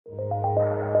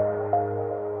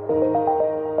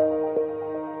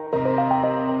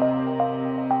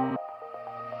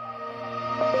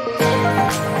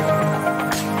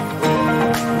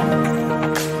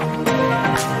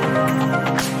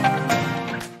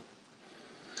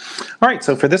All right,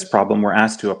 so for this problem, we're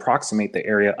asked to approximate the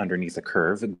area underneath a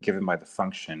curve given by the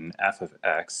function f of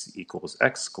x equals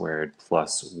x squared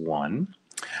plus 1.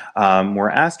 We're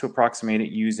asked to approximate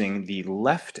it using the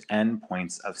left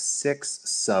endpoints of 6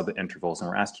 subintervals, and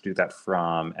we're asked to do that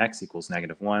from x equals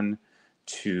 -1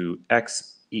 to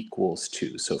x equals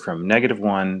 2. So from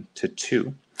 -1 to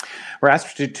 2. We're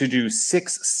asked to do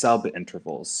 6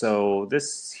 subintervals. So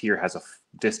this here has a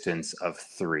distance of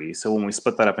 3. So when we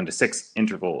split that up into 6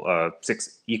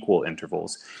 equal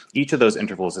intervals, each of those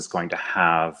intervals is going to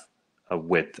have a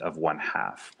width of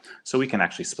 1/2. So we can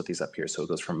actually split these up here. So it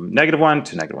goes from -1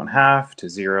 to -1/2 to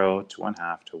 0 to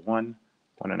 1/2 to 1,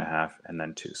 1.5, and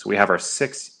then 2. So we have our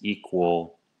 6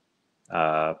 equal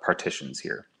partitions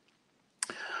here.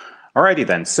 Alrighty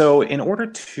then. So in order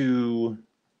to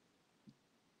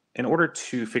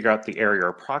figure out the area or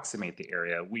approximate the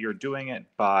area, we are doing it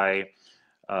by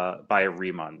a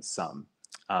Riemann sum.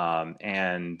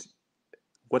 And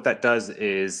what that does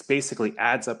is basically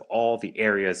adds up all the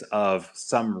areas of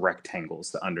some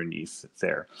rectangles underneath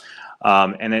there.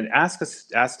 And it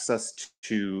asks us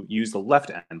to use the left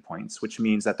endpoints, which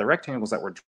means that the rectangles that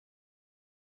we're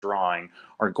drawing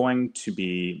are going to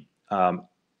be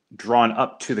drawn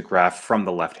up to the graph from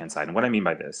the left-hand side. And what I mean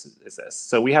by this is this.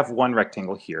 So we have one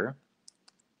rectangle here.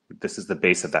 This is the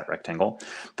base of that rectangle.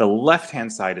 The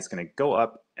left-hand side is going to go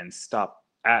up and stop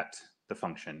at the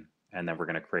function, and then we're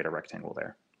going to create a rectangle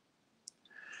there.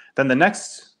 Then the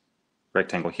next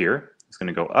rectangle here is going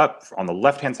to go up on the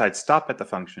left-hand side, stop at the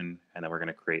function, and then we're going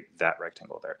to create that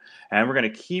rectangle there. And we're going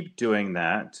to keep doing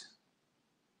that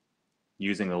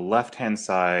using the left-hand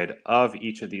side of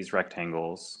each of these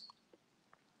rectangles.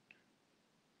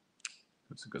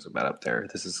 Oops, it goes about up there.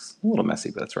 This is a little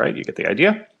messy, but that's right. You get the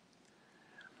idea.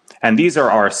 And these are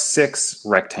our 6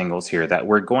 rectangles here that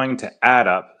we're going to add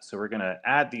up. So we're going to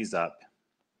add these up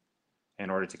in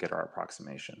order to get our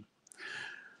approximation.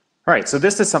 All right, so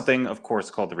this is something, of course,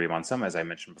 called the Riemann sum, as I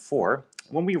mentioned before.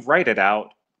 When we write it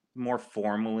out more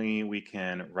formally, we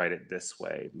can write it this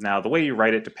way. Now, the way you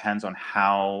write it depends on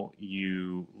how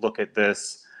you look at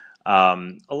this. A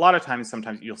lot of times,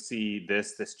 sometimes you'll see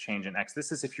this change in x.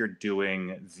 This is if you're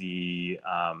doing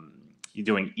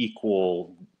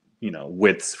equal,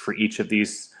 widths for each of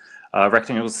these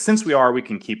rectangles. Since we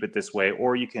can keep it this way,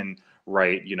 or you can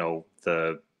write,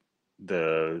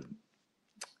 the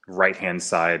right-hand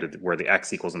side where the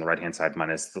x equals on the right-hand side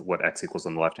minus what x equals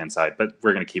on the left-hand side. But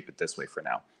we're going to keep it this way for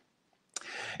now.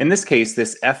 In this case,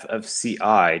 this f of ci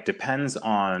depends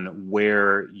on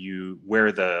where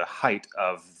the height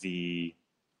of the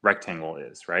rectangle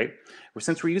is, right?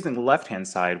 Since we're using the left-hand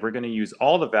side, we're going to use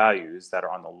all the values that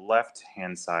are on the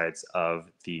left-hand sides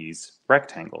of these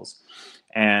rectangles.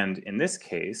 And in this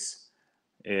case,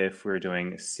 if we're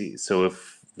doing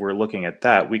if we're looking at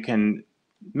that, we can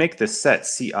make this set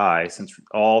ci since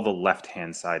all the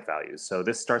left-hand side values. So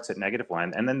this starts at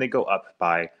 -1, and then they go up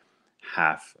by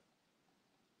half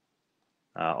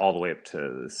all the way up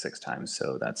to 6 times.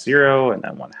 So that's 0, and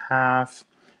then 1/2,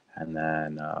 and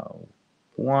then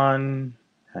 1,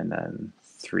 and then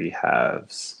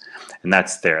 3/2. And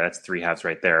that's there. That's 3/2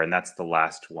 right there, and that's the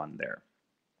last one there.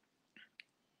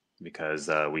 Because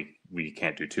we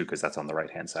can't do 2 because that's on the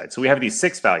right-hand side. So we have these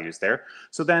 6 values there.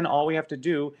 So then all we have to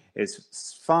do is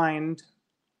find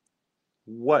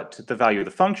what the value of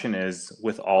the function is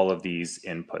with all of these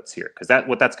inputs here. Because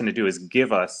what that's going to do is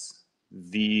give us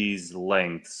these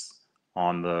lengths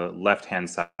on the left-hand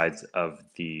sides of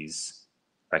these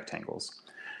rectangles.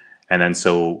 And then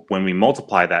so when we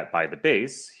multiply that by the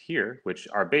base here, which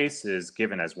our base is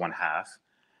given as 1/2,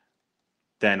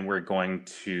 then we're going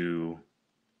to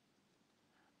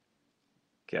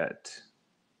get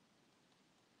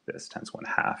this times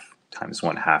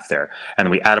 1/2 there. And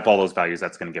then we add up all those values,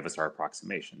 that's going to give us our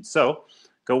approximation. So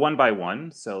go one by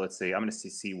one. So let's see, I'm going to see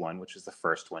C1, which is the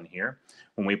first one here.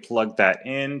 When we plug that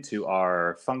into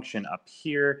our function up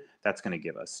here, that's going to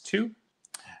give us 2.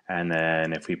 And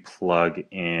then if we plug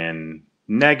in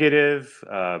negative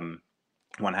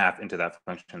 1/2 into that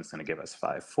function, it's going to give us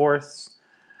 5/4.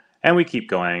 And we keep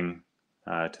going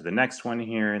to the next one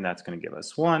here, and that's going to give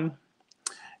us 1.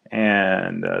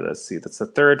 And let's see, that's the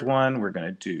third one. We're going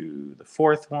to do the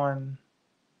fourth one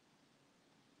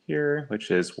here,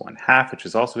 which is 1/2, which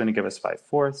is also going to give us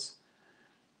 5/4.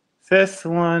 Fifth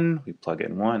one, we plug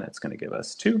in 1, it's going to give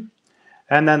us 2.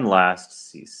 And then last,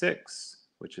 C6,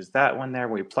 which is that one there.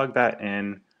 We plug that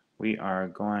in, we are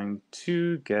going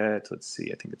to get, let's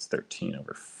see, I think it's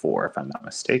 13/4 if I'm not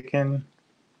mistaken.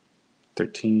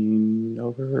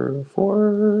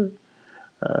 13/4.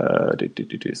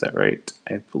 Is that right?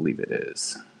 I believe it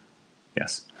is.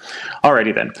 Yes.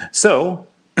 Alrighty then. So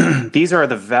these are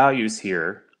the values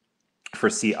here for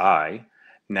CI.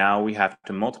 Now we have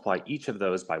to multiply each of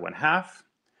those by 1/2.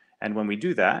 And when we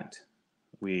do that,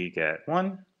 we get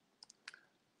 1.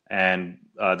 And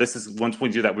this is, once we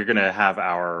do that, we're going to have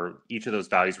each of those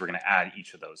values, we're going to add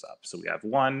each of those up. So we have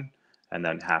 1, and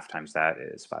then half times that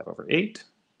is 5/8.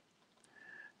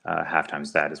 Half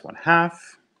times that is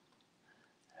 1/2.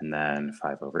 And then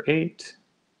 5/8.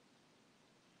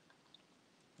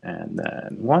 And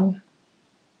then 1.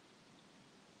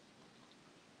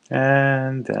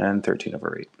 And then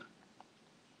 13/8.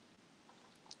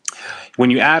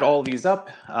 When you add all these up,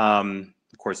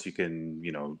 of course, you can,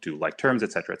 do like terms,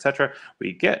 et cetera,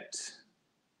 we get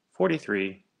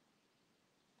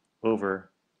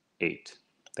 43/8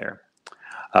 there.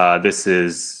 This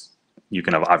is, you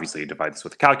can obviously divide this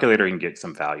with a calculator and get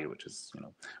some value, which is,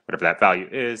 whatever that value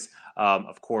is.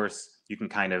 Of course, you can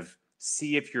kind of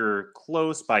see if you're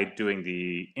close by doing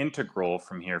the integral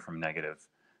from here from negative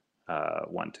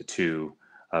 1 to 2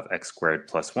 of x squared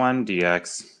plus 1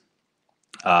 dx.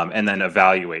 And then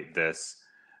evaluate this,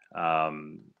 at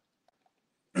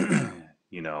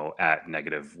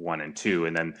 -1 and 2.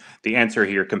 And then the answer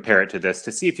here, compare it to this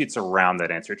to see if it's around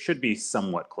that answer. It should be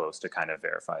somewhat close to kind of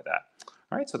verify that.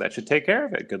 All right, so that should take care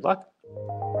of it. Good luck.